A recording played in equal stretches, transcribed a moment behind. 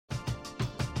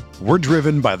We're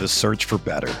driven by the search for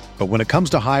better. But when it comes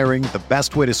to hiring, the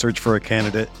best way to search for a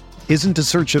candidate isn't to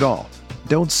search at all.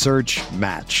 Don't search,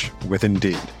 match with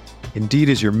Indeed. Indeed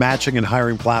is your matching and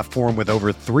hiring platform with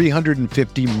over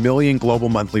 350 million global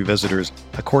monthly visitors,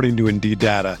 according to Indeed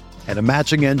data, and a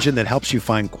matching engine that helps you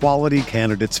find quality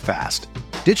candidates fast.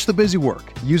 Ditch the busy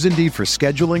work. Use Indeed for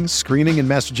scheduling, screening, and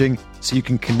messaging so you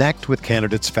can connect with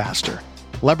candidates faster.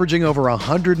 Leveraging over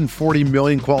 140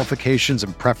 million qualifications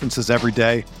and preferences every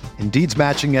day, Indeed's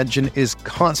matching engine is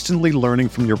constantly learning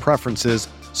from your preferences,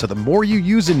 so the more you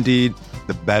use Indeed,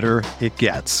 the better it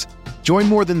gets. Join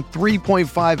more than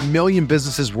 3.5 million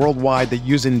businesses worldwide that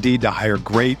use Indeed to hire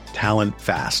great talent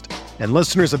fast. And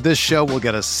listeners of this show will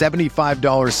get a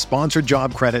 $75 sponsored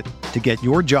job credit to get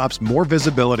your jobs more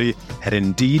visibility at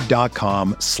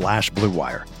Indeed.com/Blue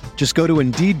Wire. Just go to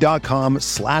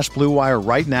Indeed.com/Blue Wire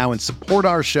right now and support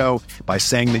our show by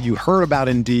saying that you heard about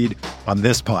Indeed on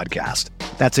this podcast.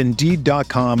 That's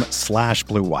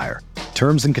Indeed.com/Blue Wire.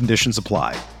 Terms and conditions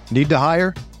apply. Need to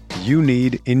hire? You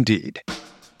need Indeed.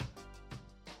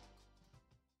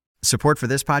 Support for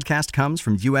this podcast comes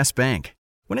from U.S. Bank.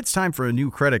 When it's time for a new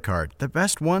credit card, the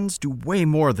best ones do way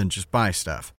more than just buy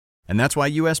stuff. And that's why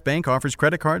U.S. Bank offers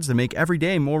credit cards that make every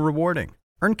day more rewarding.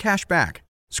 Earn cash back,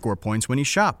 score points when you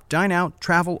shop, dine out,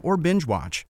 travel, or binge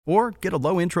watch, or get a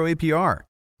low intro APR.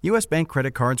 U.S. Bank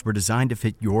credit cards were designed to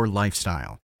fit your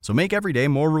lifestyle. So make every day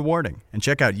more rewarding and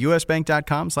check out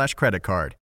usbank.com/credit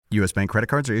card. U.S. Bank credit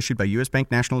cards are issued by U.S. Bank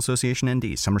National Association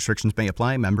ND. Some restrictions may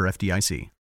apply. Member FDIC.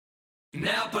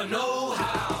 Napa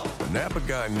know-how. The Napa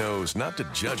guy knows not to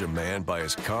judge a man by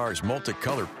his car's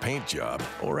multicolored paint job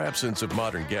or absence of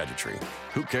modern gadgetry.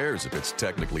 Who cares if it's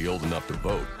technically old enough to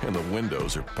vote and the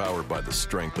windows are powered by the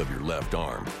strength of your left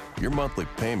arm? Your monthly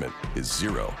payment is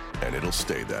zero, and it'll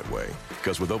stay that way.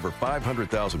 Because with over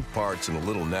 500,000 parts and a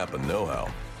little Napa know-how,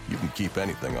 you can keep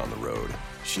anything on the road.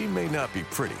 She may not be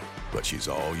pretty, but she's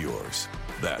all yours.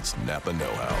 That's Napa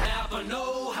know-how. Napa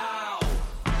know-how.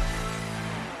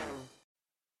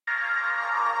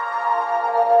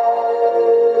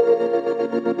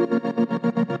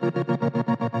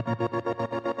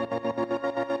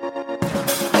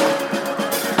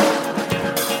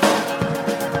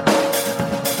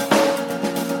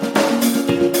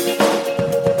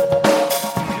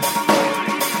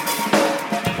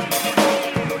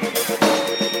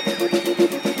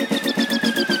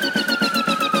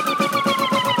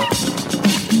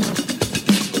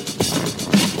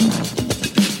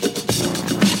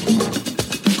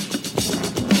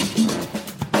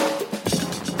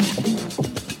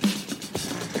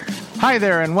 Hi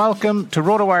there, and welcome to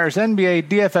RotoWire's NBA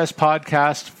DFS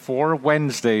podcast for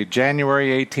Wednesday,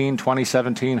 January 18,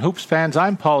 2017. Hoops fans,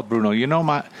 I'm Paul Bruno. You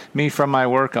know me from my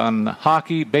work on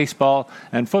hockey, baseball,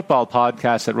 and football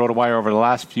podcasts at RotoWire over the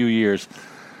last few years.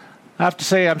 I have to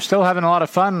say I'm still having a lot of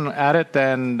fun at it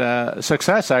and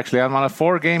success, actually. I'm on a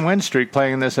 4-game win streak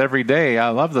playing this every day. I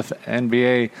love the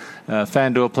NBA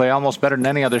FanDuel play almost better than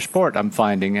any other sport, I'm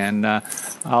finding. And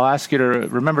I'll ask you to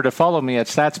remember to follow me at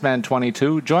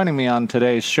Statsman22. Joining me on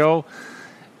today's show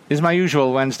is my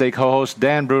usual Wednesday co-host,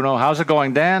 Dan Bruno. How's it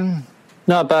going, Dan?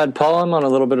 Not bad, Paul. I'm on a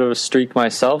little bit of a streak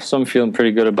myself, so I'm feeling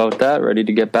pretty good about that. Ready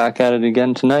to get back at it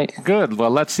again tonight. Good. Well,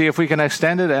 let's see if we can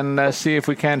extend it and see if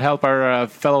we can help our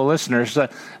fellow listeners.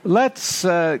 Let's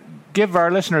give our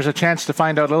listeners a chance to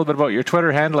find out a little bit about your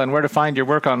Twitter handle and where to find your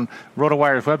work on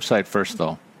RotoWire's website first,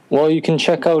 though. Well, you can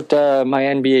check out my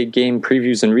NBA game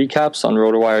previews and recaps on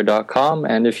rotowire.com,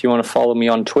 and if you want to follow me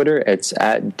on Twitter, it's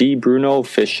at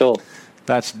DBrunoFficial.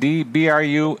 That's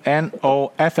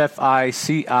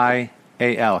DBrunoFFICIAL,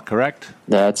 correct?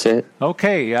 That's it.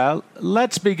 Okay,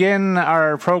 let's begin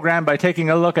our program by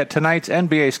taking a look at tonight's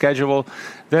NBA schedule.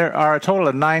 There are a total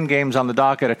of 9 games on the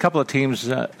docket. A couple of teams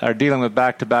are dealing with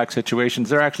back-to-back situations.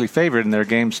 They're actually favored in their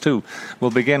games, too. We'll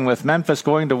begin with Memphis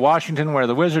going to Washington, where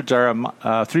the Wizards are a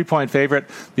 3-point favorite.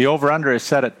 The over-under is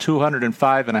set at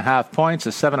 205.5 points,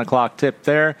 a 7 o'clock tip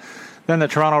there. Then the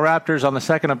Toronto Raptors on the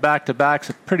second of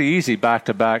back-to-backs, a pretty easy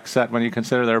back-to-back set when you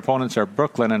consider their opponents are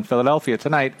Brooklyn and Philadelphia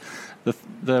tonight.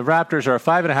 The Raptors are a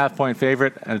 5.5-point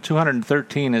favorite, and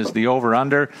 213 is the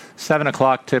over-under. 7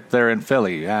 o'clock tip there in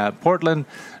Philly. Portland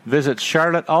visits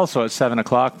Charlotte, also at 7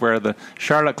 o'clock, where the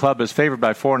Charlotte club is favored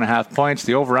by 4.5 points.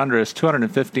 The over-under is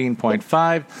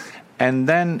 215.5. And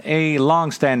then a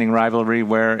long-standing rivalry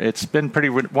where it's been pretty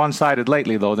one-sided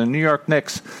lately, though. The New York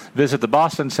Knicks visit the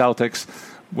Boston Celtics.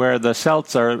 where the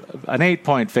Celts are an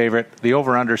 8-point favorite. The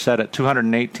over-under set at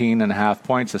 218.5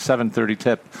 points, a 7:30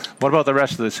 tip. What about the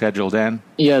rest of the schedule, Dan?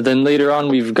 Yeah, then later on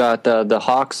we've got the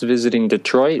Hawks visiting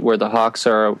Detroit, where the Hawks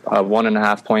are a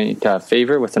 1.5-point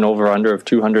favorite with an over-under of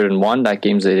 201. That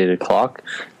game's at 8 o'clock.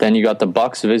 Then you got the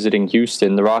Bucks visiting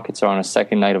Houston. The Rockets are on a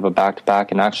second night of a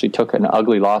back-to-back and actually took an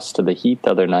ugly loss to the Heat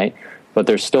the other night, but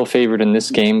they're still favored in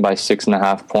this game by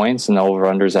 6.5 points, and the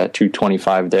over-under's at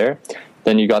 225 there.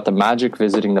 Then you got the Magic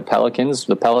visiting the Pelicans.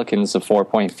 The Pelicans a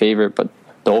 4-point favorite, but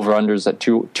the over-under's at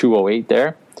 208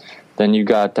 there. Then you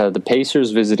got the Pacers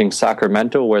visiting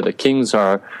Sacramento, where the Kings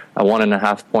are a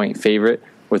 1.5-point favorite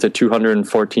with a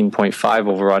 214.5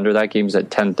 over-under. That game's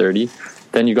at 10:30.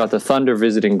 Then you got the Thunder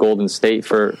visiting Golden State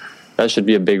that should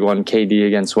be a big one, KD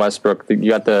against Westbrook.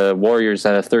 You got the Warriors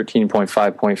at a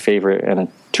 13.5-point favorite and a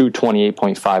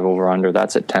 228.5 over-under.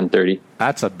 That's at 10:30.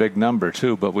 That's a big number,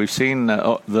 too, but we've seen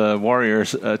the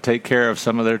Warriors take care of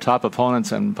some of their top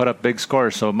opponents and put up big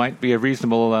scores, so it might be a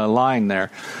reasonable line there.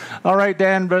 All right,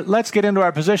 Dan, but let's get into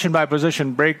our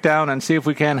position-by-position breakdown and see if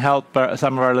we can help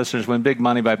some of our listeners win big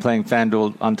money by playing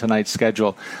FanDuel on tonight's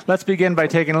schedule. Let's begin by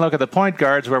taking a look at the point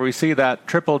guards, where we see that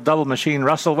triple-double machine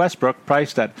Russell Westbrook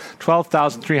priced at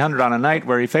 $12,300 on a night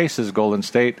where he faces Golden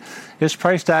State. His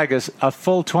price tag is a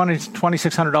full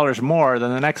 $2,600 more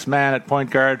than the next man at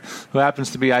point guard, who happens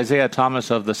to be Isaiah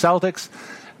Thomas of the Celtics.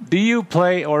 Do you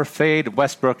play or fade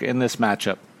Westbrook in this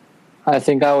matchup? I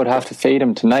think I would have to fade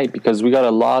him tonight because we got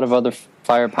a lot of other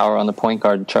firepower on the point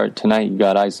guard chart tonight. You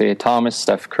got Isaiah Thomas,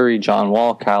 Steph Curry, John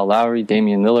Wall, Kyle Lowry,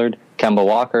 Damian Lillard, Kemba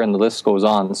Walker, and the list goes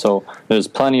on. So there's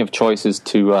plenty of choices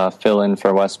to fill in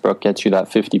for Westbrook, get you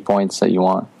that 50 points that you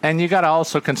want. And you got to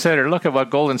also consider, look at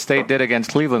what Golden State did against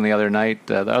Cleveland the other night,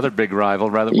 the other big rival,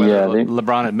 whether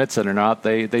LeBron admits it or not.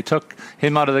 They took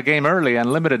him out of the game early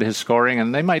and limited his scoring,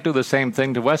 and they might do the same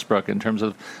thing to Westbrook in terms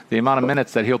of the amount of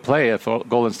minutes that he'll play if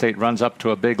Golden State runs up to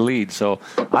a big lead. So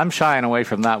I'm shying away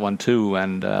from that one too,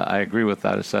 and I agree with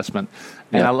that assessment.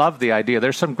 And I love the idea.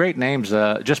 There's some great names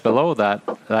just below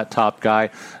that top guy,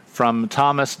 from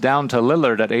Thomas down to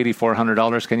Lillard at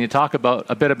 $8,400. Can you talk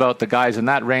a bit about the guys in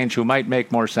that range who might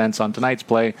make more sense on tonight's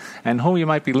play, and who you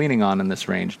might be leaning on in this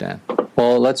range, Dan?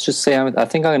 Well, let's just say I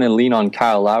think I'm going to lean on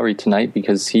Kyle Lowry tonight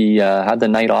because he had the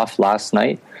night off last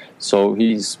night. So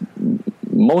he's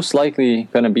most likely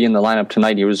going to be in the lineup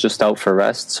tonight. He was just out for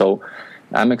rest. So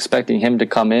I'm expecting him to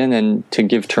come in and to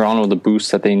give Toronto the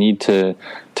boost that they need to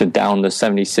down the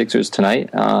 76ers tonight.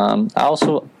 I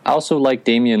also like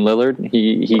Damian Lillard.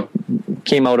 He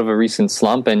came out of a recent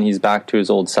slump and he's back to his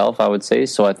old self, I would say.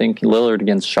 So I think Lillard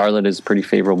against Charlotte is a pretty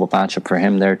favorable matchup for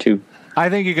him there too. I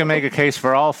think you can make a case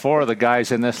for all four of the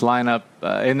guys in this lineup,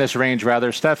 in this range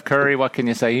rather. Steph Curry, what can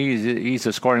you say? He's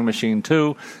a scoring machine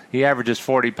too. He averages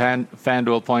 40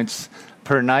 FanDuel points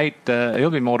per night. He'll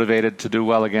be motivated to do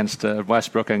well against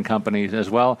Westbrook and company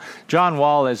as well. John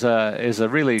Wall is a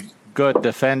really good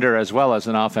defender as well as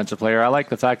an offensive player. I like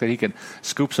the fact that he can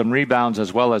scoop some rebounds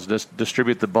as well as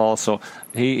distribute the ball. So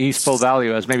he's full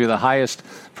value as maybe the highest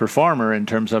performer in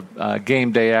terms of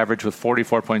game day average with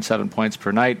 44.7 points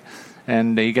per night.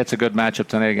 And he gets a good matchup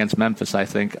tonight against Memphis, I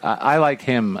think. I like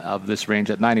him of this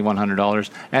range at $9,100.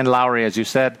 And Lowry, as you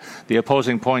said, the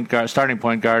opposing starting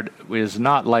point guard is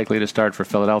not likely to start for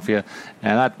Philadelphia.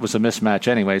 And that was a mismatch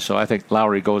anyway, so I think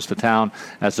Lowry goes to town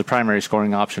as the primary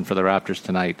scoring option for the Raptors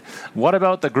tonight. What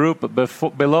about the group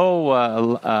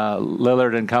below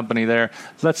Lillard and company there?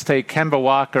 Let's take Kemba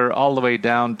Walker all the way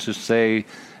down to, say,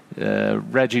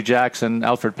 Reggie Jackson,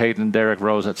 Alfred Payton, Derrick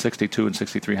Rose at $6,200 and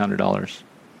 $6,300.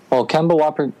 Well,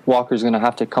 Kemba Walker's going to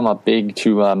have to come up big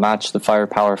to match the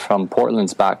firepower from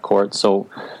Portland's backcourt. So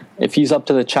if he's up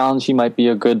to the challenge, he might be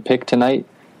a good pick tonight.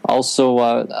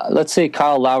 Also, let's say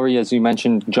Kyle Lowry, as you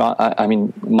mentioned,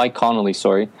 Mike Conley,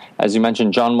 sorry. As you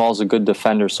mentioned, John Wall's a good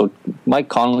defender. So Mike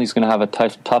Conley's going to have a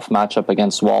tough matchup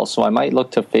against Wall. So I might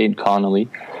look to fade Conley.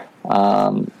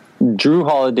 Drew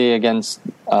Holiday against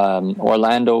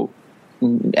Orlando.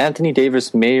 Anthony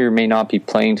Davis may or may not be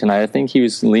playing tonight. I think he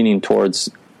was leaning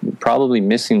towards probably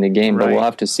missing the game, but we'll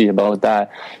have to see about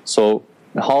that. So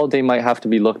Holiday might have to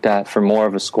be looked at for more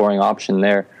of a scoring option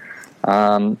there.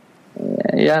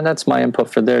 That's my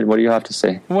input for there. What do you have to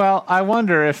say? Well, I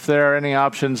wonder if there are any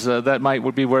options that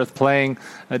would be worth playing.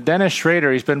 Dennis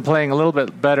Schrader, he's been playing a little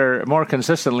bit better, more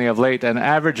consistently of late, and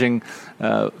averaging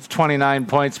 29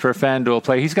 points per FanDuel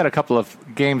play. He's got a couple of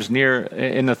games near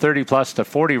in the 30-plus to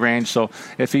 40 range, so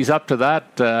if he's up to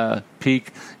that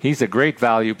peak, he's a great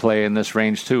value play in this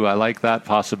range too. I like that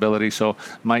possibility, so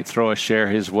might throw a share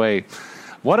his way.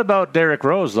 What about Derrick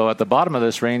Rose, though, at the bottom of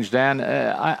this range, Dan?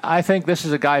 I think this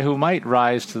is a guy who might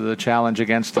rise to the challenge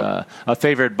against a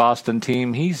favored Boston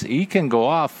team. He can go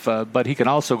off, but he can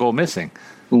also go missing.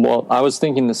 Well, I was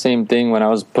thinking the same thing when I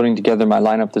was putting together my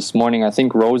lineup this morning. I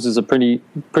think Rose is a pretty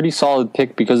solid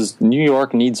pick because New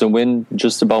York needs a win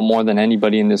just about more than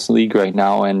anybody in this league right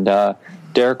now. And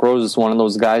Derrick Rose is one of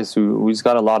those guys who's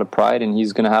got a lot of pride, and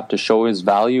he's going to have to show his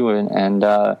value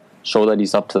and show that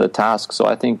he's up to the task. So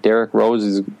I think Derrick Rose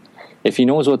is, if he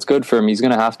knows what's good for him, he's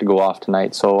going to have to go off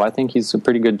tonight. So I think he's a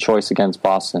pretty good choice against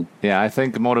Boston. Yeah, I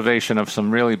think the motivation of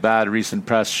some really bad recent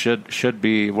press should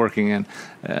be working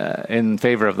in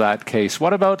favor of that case.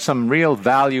 What about some real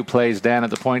value plays, Dan, at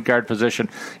the point guard position?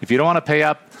 If you don't want to pay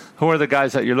up, who are the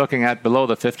guys that you're looking at below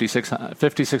the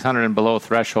 5,600 and below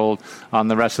threshold on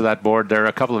the rest of that board? There are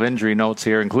a couple of injury notes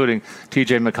here, including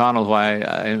T.J. McConnell, who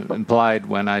I implied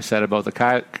when I said about the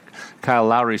Kyle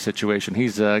Lowry situation.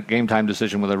 He's a game-time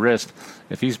decision with a wrist.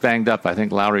 If he's banged up, I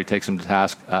think Lowry takes him to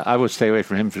task. I would stay away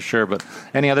from him for sure, but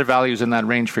any other values in that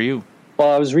range for you?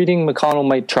 Well, I was reading McConnell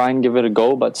might try and give it a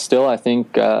go, but still I think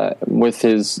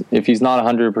if he's not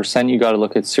 100%, you got to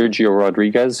look at Sergio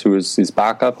Rodriguez, who is his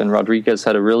backup, and Rodriguez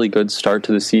had a really good start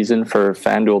to the season for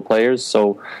FanDuel players.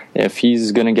 So if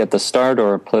he's going to get the start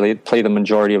or play the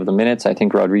majority of the minutes, I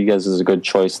think Rodriguez is a good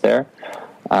choice there.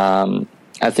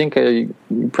 I think you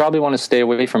probably want to stay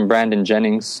away from Brandon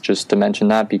Jennings, just to mention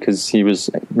that, because he was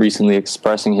recently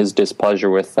expressing his displeasure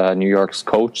with New York's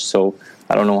coach. So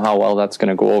I don't know how well that's going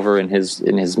to go over in his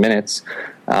minutes.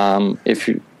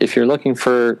 If you're looking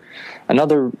for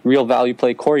another real value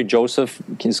play, Corey Joseph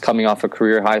is coming off a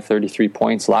career high 33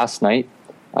 points last night.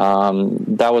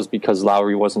 That was because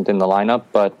Lowry wasn't in the lineup,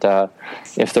 but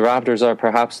if the Raptors are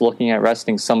perhaps looking at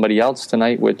resting somebody else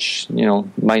tonight, which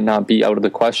might not be out of the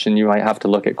question, you might have to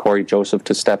look at Corey Joseph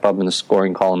to step up in the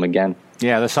scoring column again.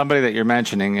 Yeah, the somebody that you're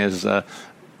mentioning is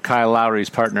Kyle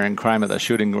Lowry's partner in crime at the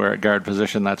shooting guard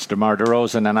position. That's DeMar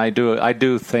DeRozan, and I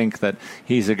do think that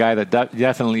he's a guy that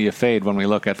definitely you fade when we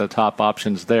look at the top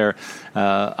options there.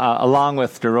 Along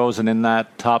with DeRozan in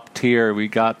that top tier, we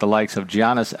got the likes of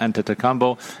Giannis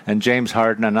Antetokounmpo and James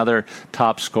Harden, another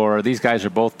top scorer. These guys are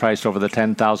both priced over the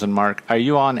 10,000 mark. Are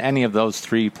you on any of those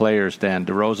three players, Dan?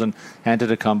 DeRozan,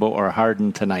 Antetokounmpo, or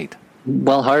Harden tonight?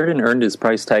 Well, Harden earned his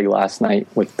price tag last night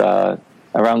with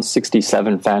around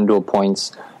 67 FanDuel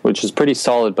points, which is pretty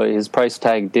solid, but his price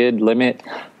tag did limit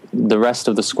the rest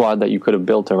of the squad that you could have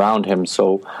built around him.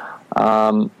 So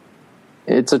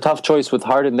it's a tough choice with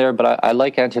Harden there, but I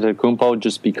like Antetokounmpo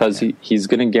just because he's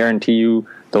going to guarantee you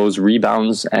those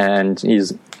rebounds, and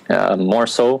he's more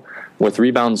so with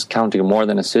rebounds counting more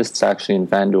than assists actually in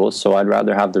FanDuel. So I'd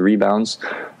rather have the rebounds.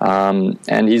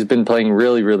 And he's been playing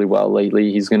really, really well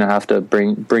lately. He's going to have to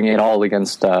bring it all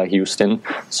against Houston.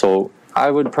 So I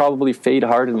would probably fade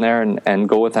Harden there and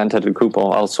go with Antetokounmpo.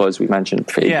 Also, as we mentioned,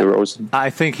 fade DeRozan. I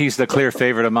think he's the clear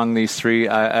favorite among these three.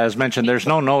 As mentioned, there's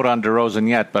no note on DeRozan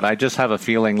yet, but I just have a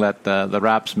feeling that the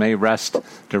Raps may rest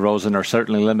DeRozan or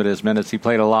certainly limit his minutes. He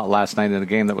played a lot last night in a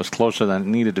game that was closer than it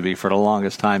needed to be for the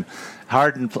longest time.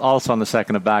 Harden also on the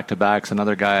second of back-to-backs,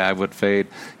 another guy I would fade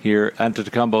here.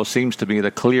 Antetokounmpo seems to be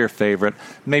the clear favorite,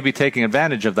 maybe taking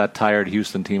advantage of that tired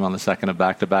Houston team on the second of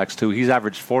back-to-backs too. He's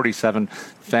averaged 47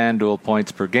 FanDuel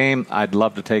points per game. I'd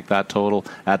love to take that total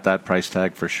at that price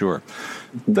tag for sure.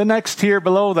 The next tier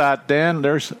below that, Dan,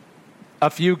 there's a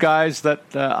few guys that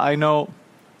I know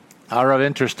are of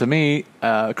interest to me.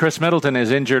 Chris Middleton is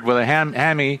injured with a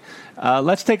hammy.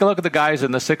 Let's take a look at the guys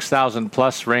in the 6,000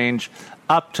 plus range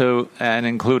up to and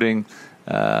including,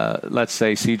 let's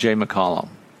say, C.J. McCollum.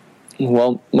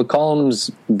 Well,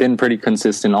 McCollum's been pretty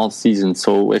consistent all season,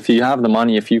 so if you have the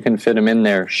money, if you can fit him in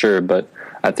there, sure, but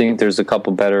I think there's a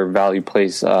couple better value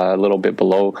plays a little bit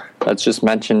below. Let's just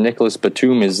mention Nicholas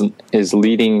Batum is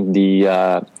leading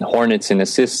the Hornets in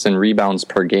assists and rebounds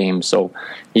per game, so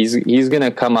he's going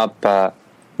to come up.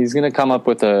 He's going to come up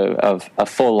with a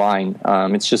full line.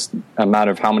 It's just a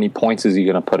matter of how many points is he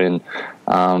going to put in.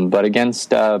 But against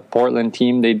Portland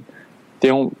team, they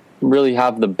don't really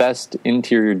have the best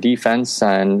interior defense,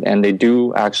 and they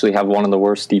do actually have one of the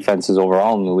worst defenses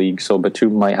overall in the league. So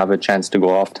Batum might have a chance to go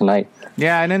off tonight.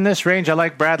 Yeah, and in this range, I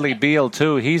like Bradley Beal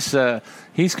too. He's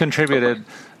contributed.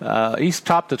 He's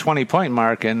topped the 20-point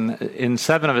mark in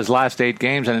 7 of his last 8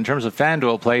 games, and in terms of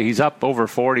FanDuel play, he's up over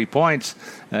 40 points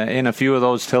in a few of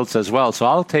those tilts as well. So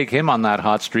I'll take him on that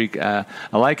hot streak. I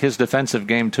like his defensive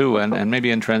game too, and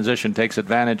maybe in transition takes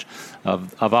advantage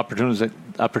of opportunities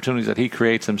opportunities that he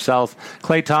creates himself.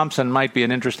 Klay Thompson might be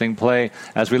an interesting play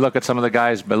as we look at some of the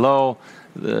guys below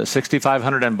the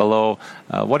 6,500 and below.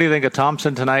 What do you think of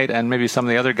Thompson tonight, and maybe some of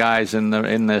the other guys in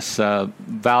this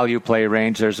value play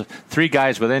range? There's 3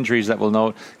 guys with injuries that we'll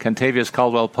note: Kentavious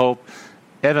Caldwell-Pope,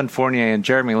 Evan Fournier, and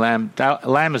Jeremy Lamb.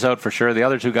 Lamb is out for sure. The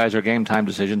other 2 guys are game time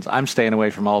decisions. I'm staying away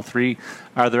from all 3.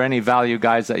 Are there any value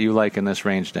guys that you like in this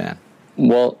range, Dan?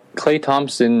 Well, Klay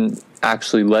Thompson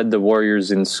actually led the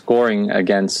Warriors in scoring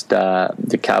against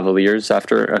the Cavaliers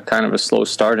after a kind of a slow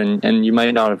start, and you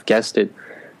might not have guessed it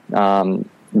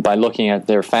by looking at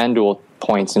their FanDuel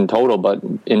points in total, but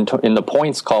in the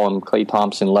points column, Klay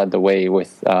Thompson led the way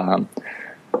with, so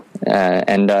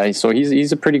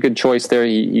he's a pretty good choice there.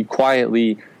 He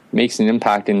quietly makes an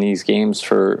impact in these games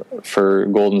for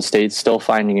Golden State, still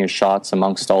finding his shots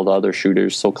amongst all the other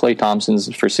shooters. So Klay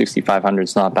Thompson's for 6,500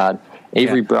 is not bad.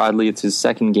 Avery Bradley, it's his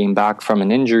second game back from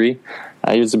an injury.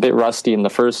 He was a bit rusty in the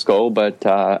first go, but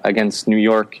against New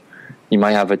York, you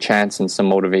might have a chance and some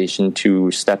motivation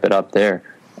to step it up there.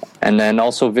 And then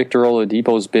also Victor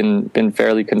Oladipo's been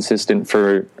fairly consistent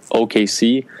for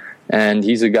OKC, and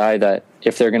he's a guy that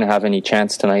if they're going to have any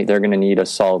chance tonight, they're going to need a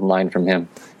solid line from him.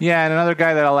 Yeah, and another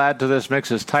guy that I'll add to this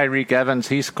mix is Tyreek Evans.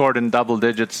 He scored in double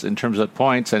digits in terms of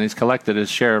points, and he's collected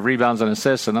his share of rebounds and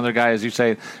assists. Another guy, as you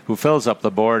say, who fills up the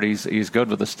board. He's good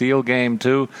with the steal game,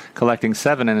 too, collecting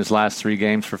 7 in his last 3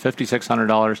 games for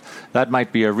 $5,600. That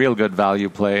might be a real good value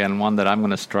play, and one that I'm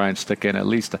going to try and stick in at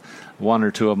least 1 or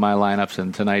 2 of my lineups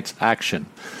in tonight's action.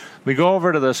 We go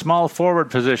over to the small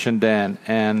forward position, Dan,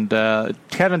 and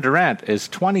Kevin Durant is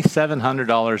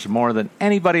 $2,700 more than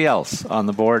anybody else on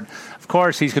the board. Of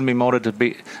course, he's going to be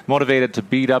motivated to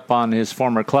beat up on his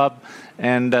former club,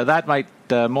 and that might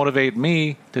motivate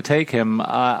me to take him.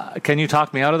 Can you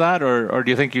talk me out of that, or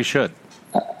do you think you should?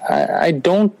 I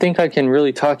don't think I can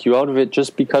really talk you out of it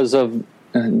just because of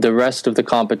the rest of the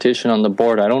competition on the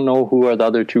board. I don't know who are the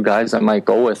other 2 guys I might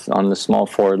go with on the small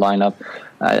forward lineup.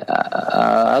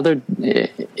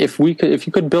 If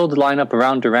you could build a lineup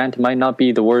around Durant, it might not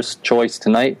be the worst choice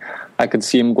tonight. I could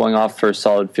see him going off for a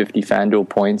solid 50 FanDuel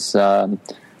points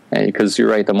because you're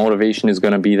right, the motivation is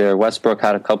going to be there. Westbrook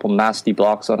had a couple nasty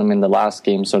blocks on him in the last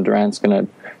game, so Durant's going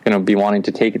to be wanting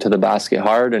to take it to the basket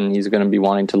hard, and he's going to be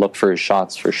wanting to look for his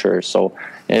shots for sure. So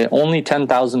only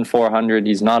 10,400.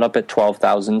 He's not up at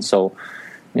 12,000. So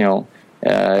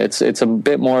it's a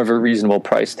bit more of a reasonable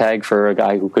price tag for a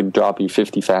guy who could drop you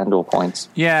 50 FanDuel points.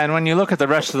 Yeah, and when you look at the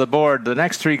rest of the board, the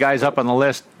next 3 guys up on the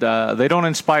list, they don't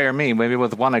inspire me, maybe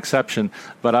with one exception.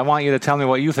 But I want you to tell me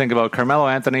what you think about Carmelo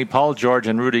Anthony, Paul George,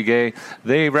 and Rudy Gay.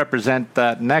 They represent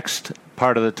that next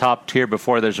part of the top tier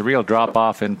before there's a real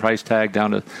drop-off in price tag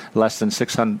down to less than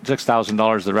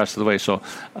 $6,000 the rest of the way. So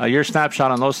your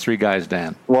snapshot on those 3 guys,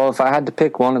 Dan? Well, if I had to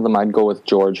pick one of them, I'd go with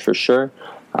George for sure.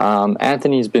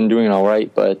 Anthony's been doing all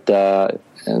right, but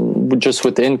just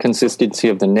with the inconsistency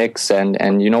of the Knicks, and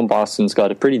Boston's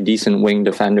got a pretty decent wing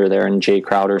defender there in Jay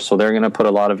Crowder, so they're going to put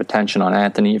a lot of attention on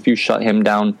Anthony. If you shut him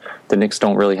down, the Knicks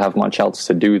don't really have much else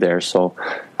to do there. So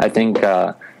I think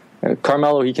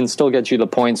Carmelo, he can still get you the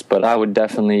points, but I would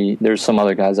definitely, there's some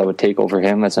other guys I would take over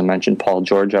him. As I mentioned, Paul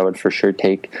George I would for sure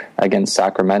take against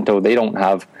Sacramento. They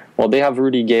have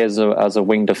Rudy Gay as a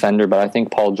wing defender, but I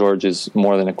think Paul George is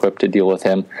more than equipped to deal with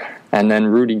him. And then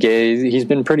Rudy Gay, he's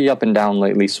been pretty up and down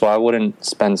lately, so I wouldn't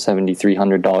spend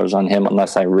 $7,300 on him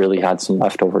unless I really had some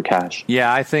leftover cash.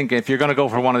 Yeah, I think if you're going to go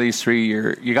for one of these 3,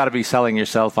 you got to be selling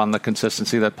yourself on the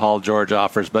consistency that Paul George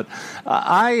offers. But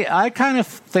I kind of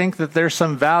think that there's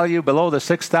some value below the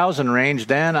 6,000 range,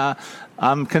 Dan.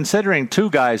 I'm considering 2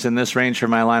 guys in this range for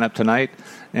my lineup tonight,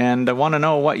 and I want to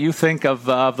know what you think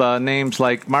of names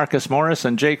like Marcus Morris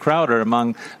and Jay Crowder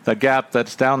among the gap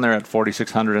that's down there at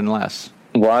 4,600 and less.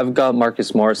 Well, I've got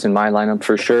Marcus Morris in my lineup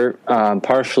for sure,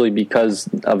 partially because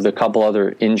of the couple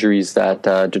other injuries that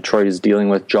Detroit is dealing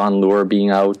with, John Lure being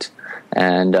out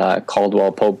and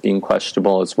Caldwell Pope being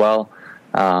questionable as well.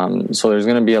 So there's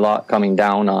going to be a lot coming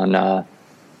down on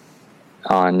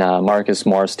Marcus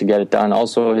Morris to get it done.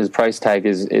 Also, his price tag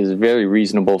is very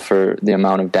reasonable for the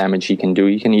amount of damage he can do.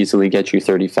 He can easily get you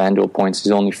 30 FanDuel points.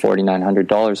 He's only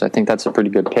 $4,900. I think that's a pretty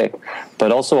good pick.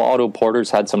 But also, Otto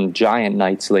Porter's had some giant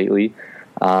nights lately.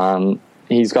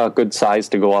 He's got good size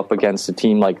to go up against a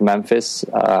team like Memphis.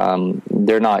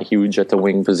 They're not huge at the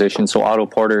wing position, so Otto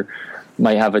Porter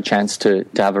might have a chance to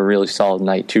have a really solid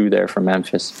night too there for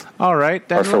Memphis. All right,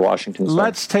 or for Washington.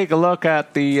 Let's take a look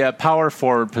at the power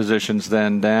forward positions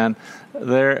then, Dan.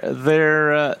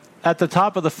 They're at the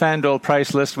top of the FanDuel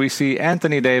price list, we see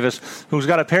Anthony Davis, who's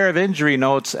got a pair of injury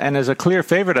notes and is a clear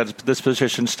favorite at this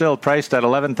position, still priced at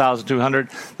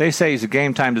 $11,200. They say he's a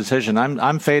game-time decision.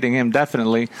 I'm fading him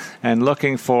definitely and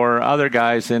looking for other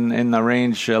guys in the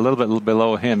range a little bit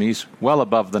below him. He's well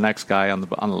above the next guy on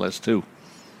the list, too.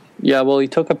 Yeah, well, he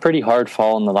took a pretty hard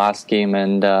fall in the last game,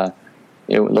 and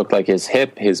it looked like his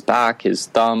hip, his back, his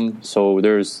thumb. So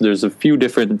there's a few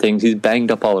different things. He's banged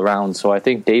up all around. So I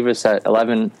think Davis at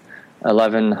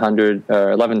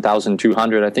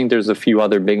 $11,200. I think there's a few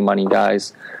other big money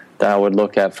guys that I would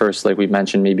look at first, like we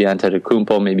mentioned, maybe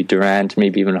Antetokounmpo, maybe Durant,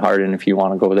 maybe even Harden if you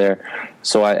want to go there.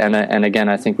 So and again,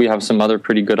 I think we have some other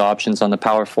pretty good options on the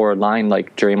power forward line,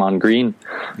 like Draymond Green.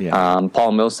 Yeah.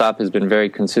 Paul Millsap has been very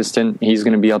consistent. He's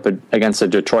going to be up against a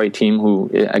Detroit team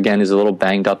who, again, is a little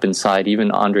banged up inside.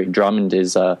 Even Andre Drummond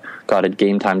is got a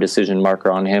game time decision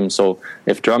marker on him. So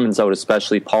if Drummond's out,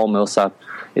 especially, Paul Millsap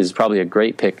is probably a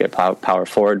great pick at power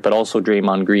forward. But also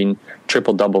Draymond Green,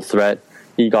 triple-double threat.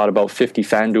 He got about 50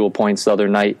 FanDuel points the other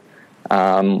night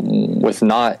with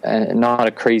not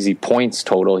a crazy points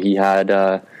total. He had,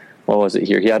 what was it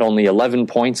here? He had only 11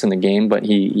 points in the game, but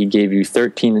he gave you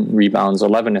 13 rebounds,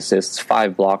 11 assists,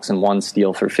 5 blocks, and 1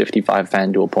 steal for 55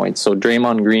 FanDuel points. So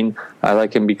Draymond Green, I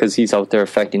like him because he's out there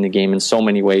affecting the game in so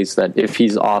many ways that if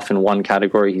he's off in one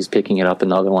category, he's picking it up in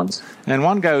the other ones. And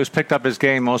one guy who's picked up his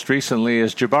game most recently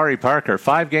is Jabari Parker.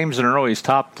 6 games in a row, he's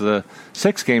topped the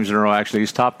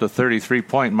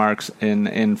 33-point marks in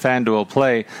FanDuel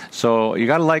play. So you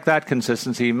got to like that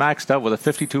consistency. He maxed out with a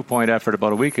 52-point effort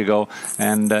about a week ago,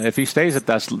 and if he stays at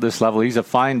this level, he's a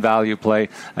fine value play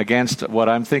against what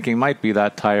I'm thinking might be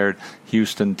that tired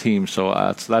Houston team. So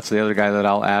that's the other guy that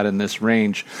I'll add in this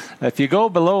range. If you go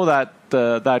below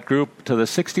that group to the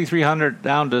 6,300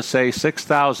 down to say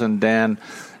 6,000, Dan,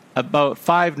 about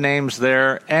 5 names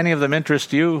there. Any of them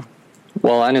interest you?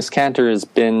 Well, Enes Kanter has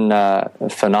been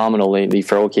phenomenal lately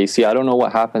for OKC. I don't know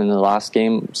what happened in the last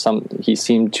game. He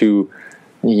seemed to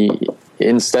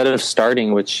instead of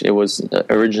starting, which it was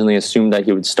originally assumed that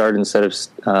he would start instead of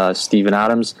Steven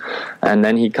Adams, and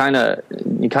then he kind of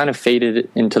faded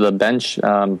into the bench.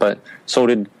 But so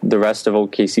did the rest of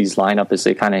OKC's lineup, as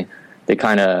they kind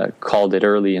of called it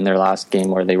early in their last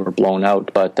game where they were blown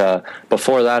out. But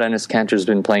before that, Enes Kanter's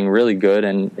been playing really good,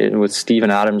 and with Steven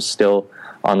Adams still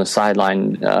on the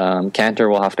sideline, Kanter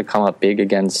will have to come up big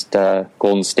against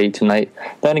Golden State tonight.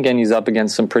 Then again, he's up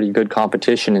against some pretty good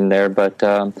competition in there. But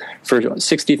for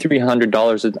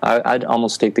 $6,300, I'd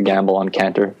almost take the gamble on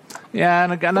Kanter. Yeah,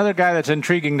 and another guy that's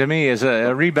intriguing to me is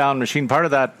a rebound machine, part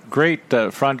of that great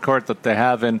front court that they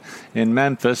have in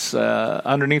Memphis.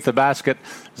 Underneath the basket,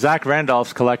 Zach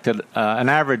Randolph's collected an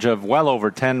average of well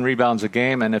over 10 rebounds a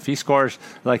game, and if he scores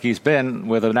like he's been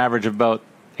with an average of about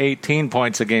 18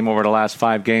 points a game over the last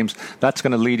 5 games, that's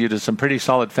going to lead you to some pretty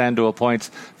solid FanDuel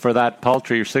points for that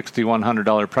paltry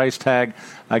 $6,100 price tag.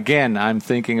 Again, I'm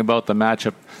thinking about the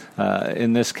matchup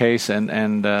in this case,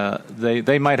 and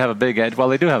they might have a big edge. Well,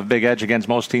 they do have a big edge against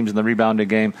most teams in the rebounding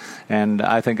game, and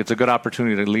I think it's a good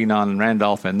opportunity to lean on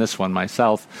Randolph in this one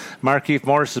myself. Markieff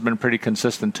Morris has been pretty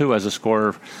consistent, too, as a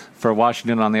scorer for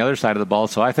Washington on the other side of the ball,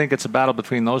 so I think it's a battle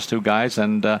between those two guys,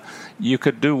 and you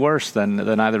could do worse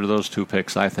than either of those two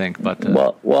picks, I think. But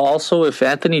well, also, if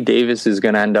Anthony Davis is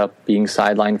going to end up being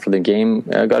sidelined for the game,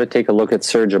 I've got to take a look at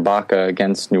Serge Ibaka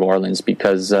against New Orleans,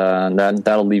 because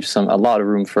that'll leave a lot of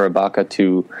room for Ibaka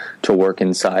to work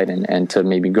inside and to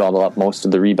maybe gobble up most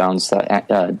of the rebounds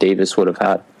that Davis would have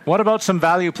had. What about some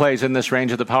value plays in this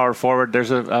range of the power forward?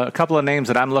 There's a couple of names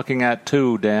that I'm looking at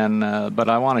too, Dan, but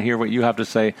I want to hear what you have to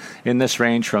say in this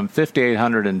range from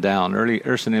 5,800 and down, early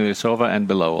Ersan Ilyasova and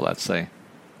below, let's say.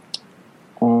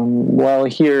 Well,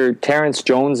 here, Terrence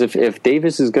Jones, if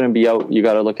Davis is going to be out, you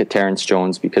got to look at Terrence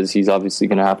Jones, because he's obviously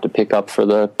going to have to pick up for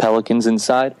the Pelicans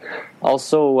inside.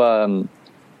 Also,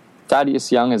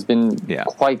 Thaddeus Young has been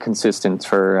quite consistent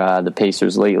for the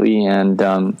Pacers lately, and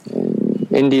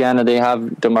Indiana, they have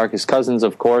DeMarcus Cousins,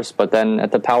 of course, but then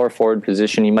at the power forward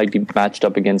position, he might be matched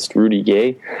up against Rudy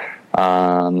Gay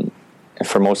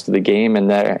for most of the game,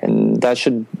 and that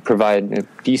should provide a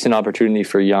decent opportunity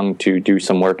for Young to do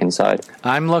some work inside.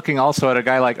 I'm looking also at a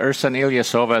guy like Ersan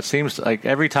Ilyasova. It seems like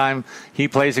every time he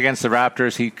plays against the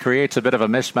Raptors, he creates a bit of a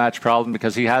mismatch problem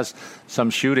because he has some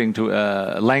shooting to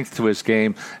length to his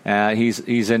game.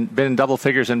 He's been in double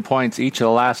figures in points each of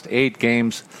the last 8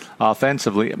 games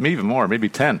offensively, even more, maybe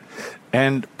 10,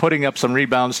 and putting up some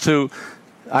rebounds too.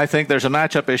 I think there's a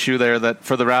matchup issue there that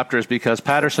for the Raptors because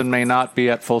Patterson may not be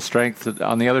at full strength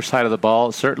on the other side of the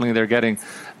ball. Certainly they're getting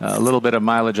a little bit of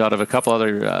mileage out of a couple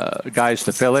other guys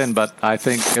to fill in, but I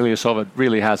think Ilyasova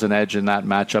really has an edge in that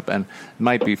matchup and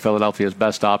might be Philadelphia's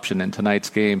best option in tonight's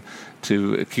game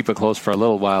to keep it close for a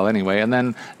little while anyway. And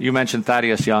then you mentioned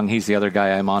Thaddeus Young. He's the other guy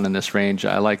I'm on in this range.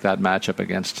 I like that matchup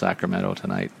against Sacramento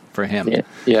tonight for him.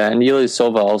 Yeah, and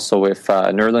Ilyasova also, if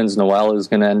Nerlens Noel is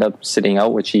going to end up sitting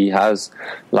out, which he has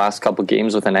last couple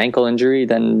games with an ankle injury,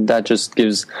 then that just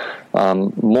gives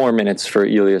more minutes for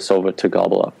Ilyasova to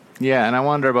gobble up. Yeah, and I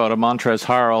wonder about a Montrezl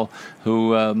Harrell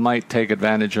who might take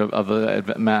advantage of a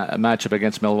matchup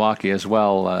against Milwaukee as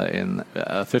well in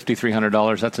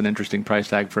 $5,300. That's an interesting price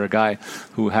tag for a guy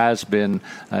who has been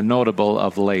notable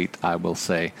of late, I will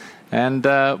say. And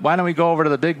why don't we go over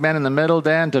to the big men in the middle,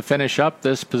 Dan, to finish up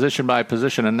this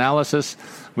position-by-position analysis.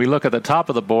 We look at the top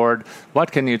of the board.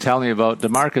 What can you tell me about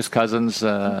DeMarcus Cousins?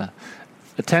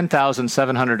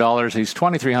 $10,700. He's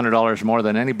 $2,300 more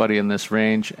than anybody in this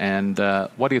range. And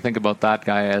what do you think about that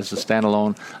guy as a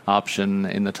standalone option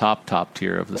in the top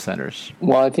tier of the centers?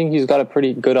 Well, I think he's got a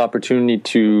pretty good opportunity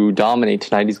to dominate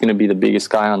tonight. He's going to be the biggest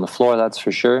guy on the floor, that's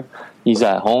for sure. He's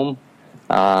at home.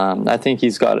 I think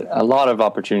he's got a lot of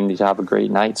opportunity to have a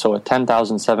great night. So at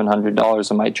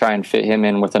 $10,700, I might try and fit him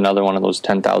in with another one of those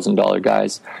 $10,000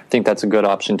 guys. I think that's a good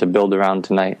option to build around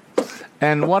tonight.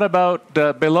 And what about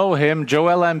below him?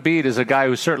 Joel Embiid is a guy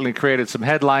who certainly created some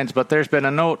headlines, but there's been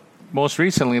a note most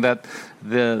recently that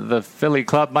the Philly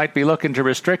club might be looking to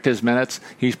restrict his minutes.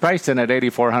 He's priced in at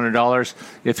 $8,400.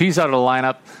 If he's out of the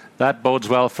lineup, that bodes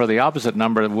well for the opposite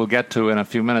number we'll get to in a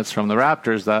few minutes from the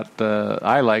Raptors that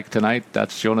I like tonight.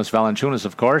 That's Jonas Valanciunas,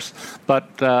 of course.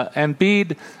 But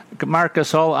Embiid, Marc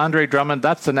Gasol, Andre Drummond,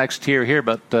 that's the next tier here.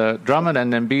 But Drummond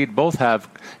and Embiid both have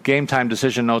game-time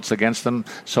decision notes against them.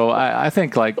 So I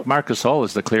think like Marc Gasol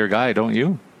is the clear guy, don't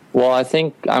you? Well,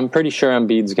 I'm pretty sure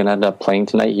Embiid's going to end up playing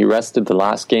tonight. He rested the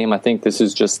last game. I think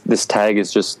this tag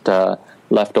is just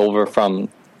left over from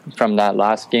that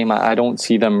last game. I don't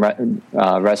see them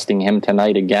resting him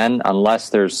tonight again unless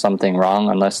there's something wrong,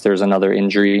 unless there's another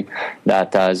injury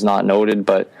that is not noted.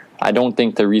 But I don't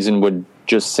think the reason would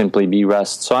just simply be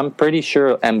rest. So I'm pretty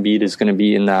sure Embiid is going to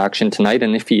be in the action tonight.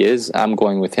 And if he is, I'm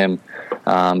going with him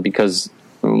because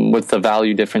with the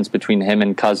value difference between him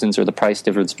and Cousins, or the price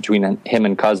difference between him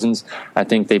and Cousins, I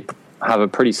think they have a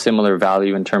pretty similar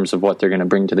value in terms of what they're going to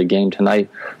bring to the game tonight.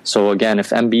 So again,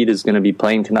 if Embiid is going to be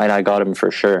playing tonight, I got him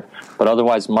for sure. But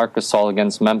otherwise, Marc Gasol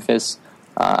against Memphis,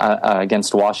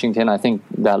 against Washington, I think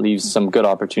that leaves some good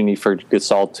opportunity for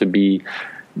Gasol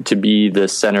to be the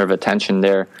center of attention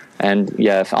there. And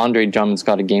yeah, if Andre Drummond's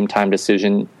got a game time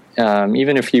decision,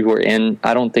 even if he were in,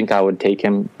 I don't think I would take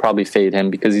him, probably fade him,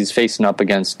 because he's facing up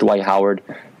against Dwight Howard,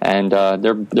 and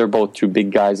they're both two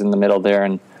big guys in the middle there,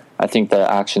 and I think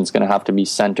the action's going to have to be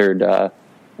centered,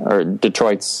 or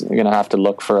Detroit's going to have to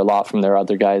look for a lot from their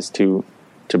other guys to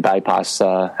bypass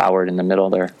Howard in the middle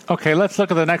there. Okay, let's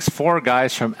look at the next four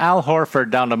guys from Al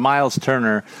Horford down to Miles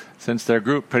Turner, since they're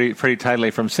grouped pretty tightly,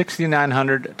 from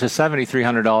 $6,900 to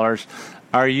 $7,300.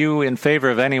 Are you in favor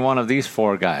of any one of these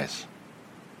four guys?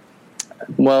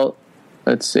 Well,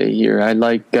 let's see here. I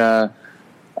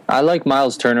like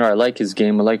Miles Turner. I like his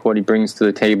game. I like what he brings to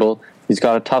the table. He's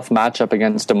got a tough matchup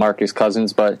against DeMarcus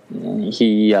Cousins, but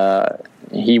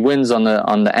he wins on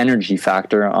the energy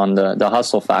factor, on the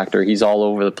hustle factor. He's all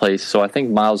over the place. So I think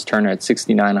Miles Turner at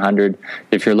 $6,900,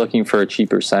 if you're looking for a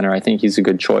cheaper center, I think he's a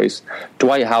good choice.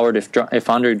 Dwight Howard, if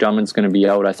Andre Drummond's going to be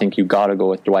out, I think you got to go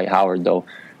with Dwight Howard, though,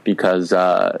 because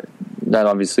that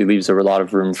obviously leaves a lot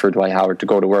of room for Dwight Howard to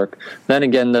go to work. Then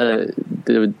again,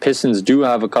 the Pistons do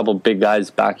have a couple big guys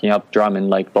backing up Drummond,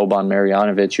 like Boban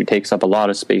Marjanovic, who takes up a lot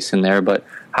of space in there, but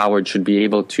Howard should be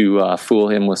able to fool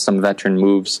him with some veteran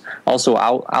moves. Also,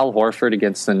 Al Horford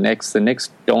against the Knicks. The Knicks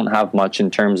don't have much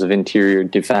in terms of interior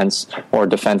defense or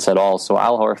defense at all, so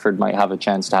Al Horford might have a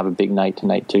chance to have a big night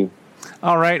tonight too.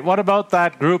 All right, what about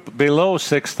that group below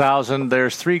 6,000?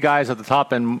 There's three guys at the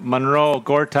top in Monroe,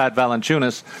 Gortat,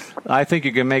 Valanciunas. I think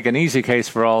you can make an easy case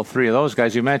for all three of those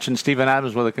guys. You mentioned Steven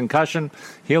Adams with a concussion.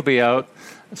 He'll be out.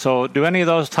 So do any of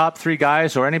those top three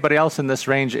guys or anybody else in this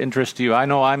range interest you? I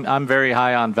know I'm very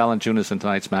high on Valanciunas in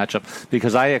tonight's matchup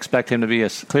because I expect him to be a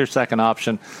clear second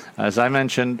option. As I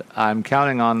mentioned, I'm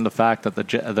counting on the fact that the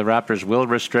Raptors will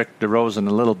restrict DeRozan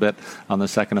a little bit on the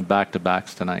second of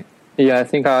back-to-backs tonight. Yeah, I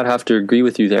think I would have to agree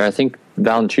with you there. I think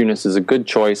Valanciunas is a good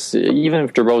choice. Even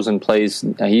if DeRozan plays,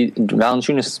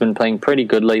 Valanciunas has been playing pretty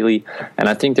good lately, and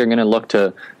I think they're going to look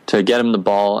to get him the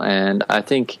ball. And I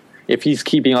think if he's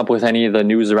keeping up with any of the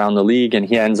news around the league and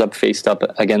he ends up faced up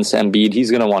against Embiid,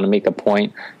 he's going to want to make a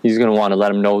point. He's going to want to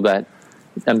let him know that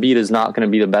Embiid is not going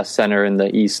to be the best center in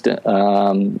the East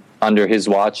under his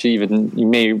watch. Even you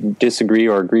may disagree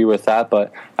or agree with that,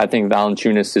 but I think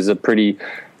Valanciunas is a pretty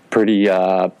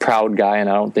proud guy, and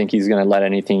I don't think he's going to let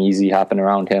anything easy happen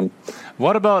around him.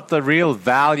 What about the real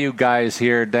value guys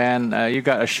here, Dan? You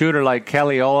got a shooter like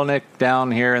Kelly Olynyk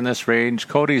down here in this range.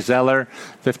 Cody Zeller,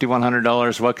 $5,100.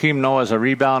 Joakim Noah is a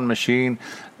rebound machine.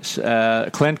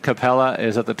 Clint Capella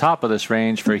is at the top of this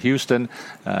range for Houston.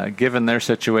 Given their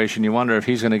situation, you wonder if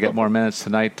he's going to get more minutes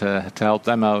tonight to help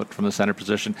them out from the center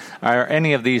position. Are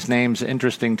any of these names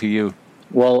interesting to you?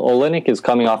 Well, Olynyk is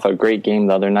coming off a great game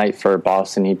the other night for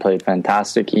Boston. He played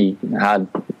fantastic. He had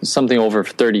something over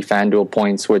 30 FanDuel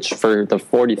points, which for the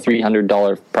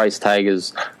 $4,300 price tag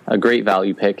is a great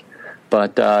value pick.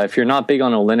 But if you're not big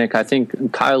on Olynyk, I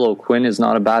think Kyle O'Quinn is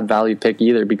not a bad value pick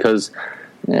either, because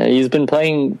he's been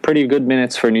playing pretty good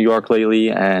minutes for New York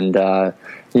lately, and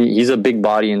he's a big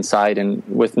body inside. And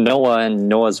with Noah and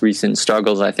Noah's recent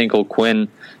struggles, I think O'Quinn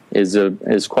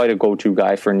is quite a go-to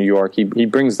guy for New York. He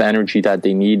brings the energy that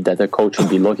they need, that the coach would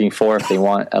be looking for if they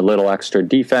want a little extra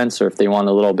defense or if they want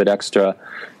a little bit extra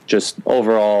just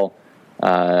overall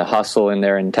hustle in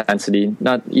their intensity.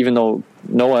 Not even though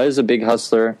Noah is a big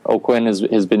hustler, O'Quinn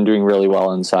has been doing really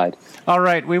well inside. All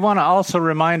right, we want to also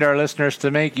remind our listeners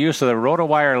to make use of the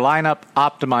RotoWire lineup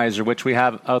optimizer, which we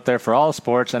have out there for all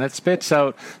sports, and it spits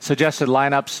out suggested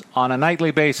lineups on a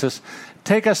nightly basis.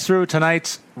 Take us through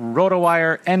tonight's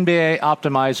RotoWire NBA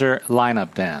optimizer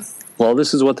lineup, Dan. Well,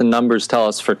 this is what the numbers tell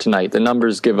us for tonight. The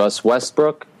numbers give us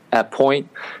Westbrook at point.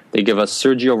 They give us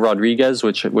Sergio Rodriguez,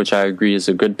 which I agree is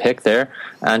a good pick there.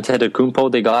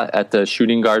 Antetokounmpo they got at the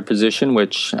shooting guard position,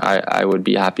 which I would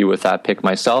be happy with that pick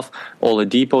myself.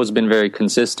 Oladipo has been very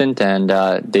consistent, and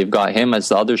they've got him as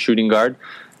the other shooting guard.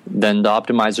 Then the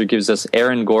optimizer gives us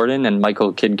Aaron Gordon and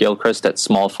Michael Kidd-Gilchrist at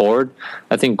small forward.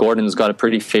 I think Gordon's got a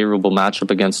pretty favorable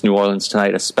matchup against New Orleans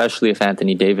tonight, especially if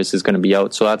Anthony Davis is going to be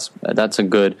out. So that's a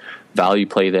good value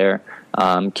play there.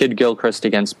 Kidd-Gilchrist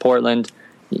against Portland.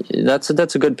 That's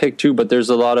a good pick too, but there's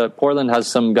a lot of Portland has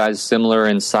some guys similar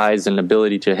in size and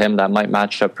ability to him that might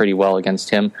match up pretty well against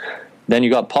him. Then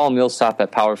you got Paul Millsap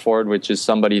at power forward, which is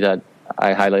somebody that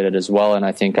I highlighted as well, and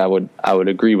I think I would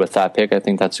agree with that pick. I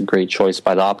think that's a great choice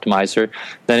by the optimizer.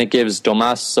 Then it gives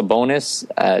Domas Sabonis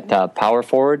at power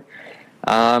forward.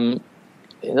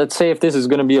 Let's say if this is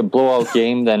going to be a blowout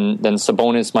game, then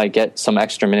Sabonis might get some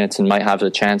extra minutes and might have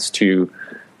the chance to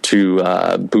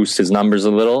boost his numbers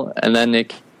a little. And then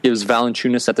it gives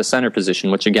Valanciunas at the center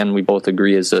position, which again we both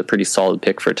agree is a pretty solid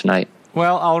pick for tonight.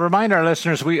 Well, I'll remind our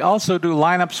listeners, we also do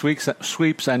lineup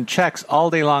sweeps and checks all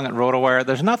day long at RotoWire.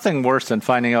 There's nothing worse than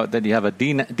finding out that you have a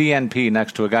DNP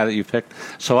next to a guy that you picked.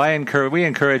 So we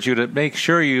encourage you to make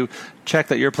sure you check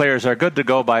that your players are good to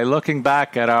go by looking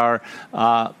back at our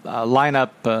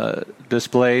lineup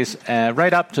displays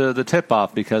right up to the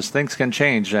tip-off, because things can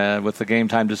change with the game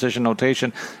time decision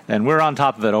notation, and we're on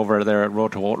top of it over there at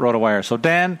RotoWire. So,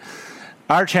 Dan,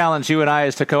 our challenge, you and I,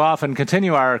 is to go off and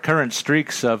continue our current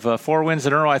streaks of 4 wins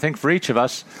in a row, I think, for each of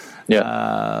us.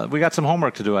 Yeah. We got some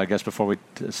homework to do, I guess, before we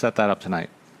set that up tonight.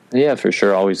 Yeah, for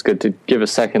sure. Always good to give a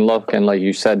second look. And like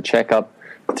you said, check up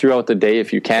throughout the day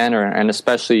if you can, and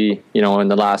especially, in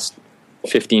the last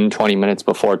 15, 20 minutes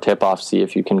before tip-off, see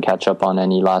if you can catch up on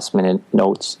any last-minute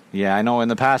notes. Yeah, I know in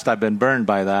the past I've been burned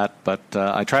by that, but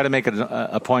I try to make it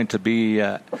a point to be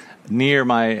near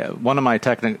one of my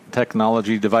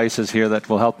technology devices here that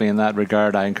will help me in that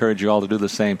regard. I encourage you all to do the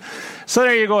same. So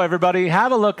there you go, everybody.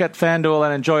 Have a look at FanDuel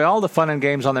and enjoy all the fun and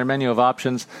games on their menu of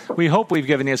options. We hope we've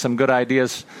given you some good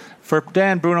ideas. For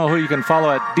Dan Bruno, who you can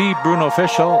follow at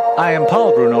DBrunoOfficial, I am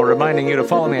Paul Bruno, reminding you to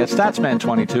follow me at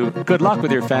Statsman22. Good luck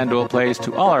with your FanDuel plays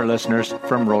to all our listeners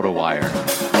from RotoWire.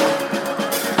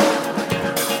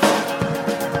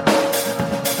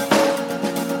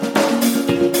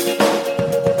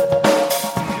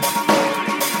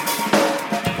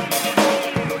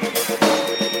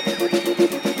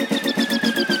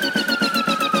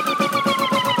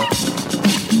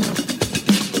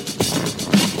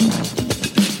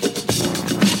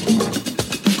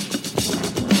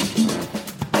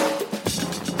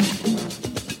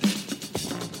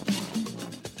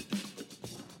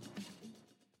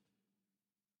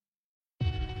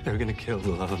 They're gonna kill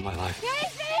the love of my life.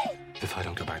 Casey! If I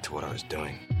don't go back to what I was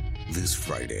doing. This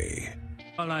Friday.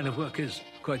 Our line of work is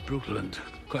quite brutal and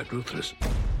quite ruthless.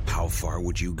 How far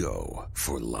would you go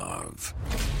for love?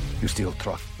 You steal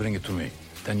truck, bring it to me.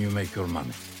 Then you make your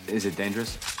money. Is it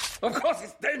dangerous? Of course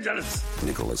it's dangerous.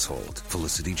 Nicholas Hoult,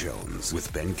 Felicity Jones,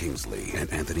 with Ben Kingsley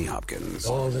and Anthony Hopkins.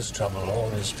 All this trouble, all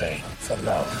this pain, for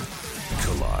love.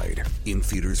 Collide, in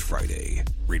theaters Friday.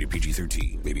 Rated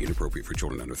PG-13, may be inappropriate for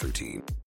children under 13.